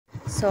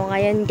So,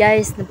 ngayon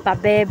guys,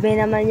 nagpabebe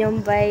naman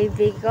yung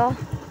baby ko.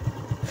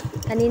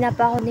 Kanina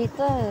pa ako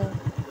nito.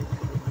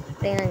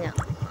 Tingnan niya.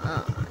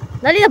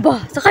 Dali na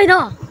ba? Sakay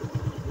na!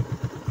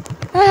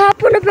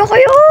 Hapon na ba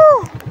kayo?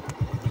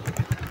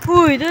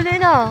 Uy, dali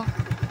na.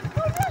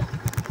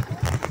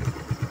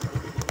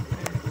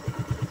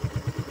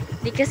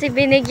 Di kasi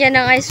binigyan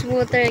ng ice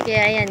water,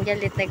 kaya ayan,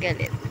 galit na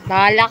galit.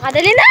 Bahala ka,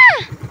 dali na!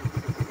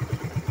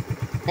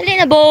 Dali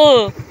na,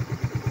 bo!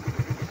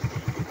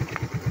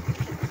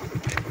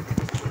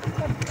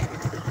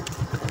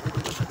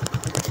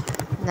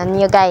 Nan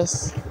nyo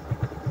guys.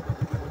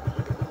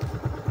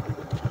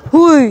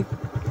 Huy!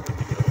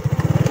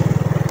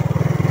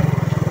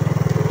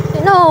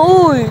 Tina,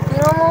 huy!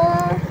 Tina mo.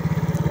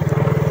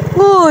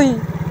 Huy!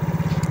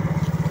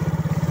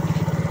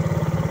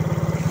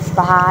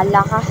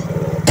 Bahala ka.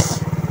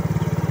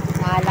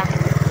 Bahala.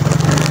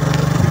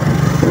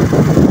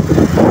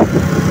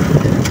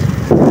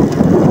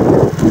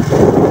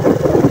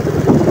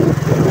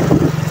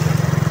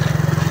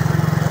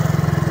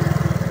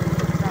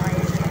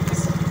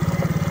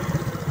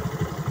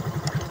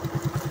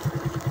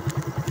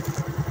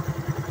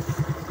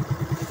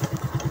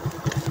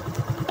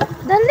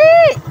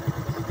 Dali!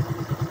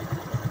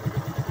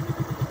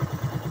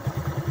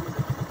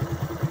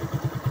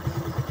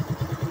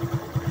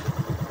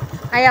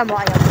 Ayaw mo,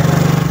 ayaw mo.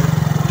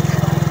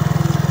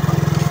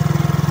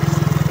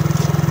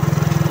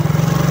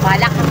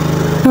 Balak.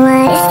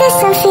 What is this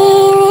I'm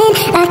feeling?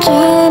 I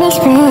can't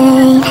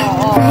explain.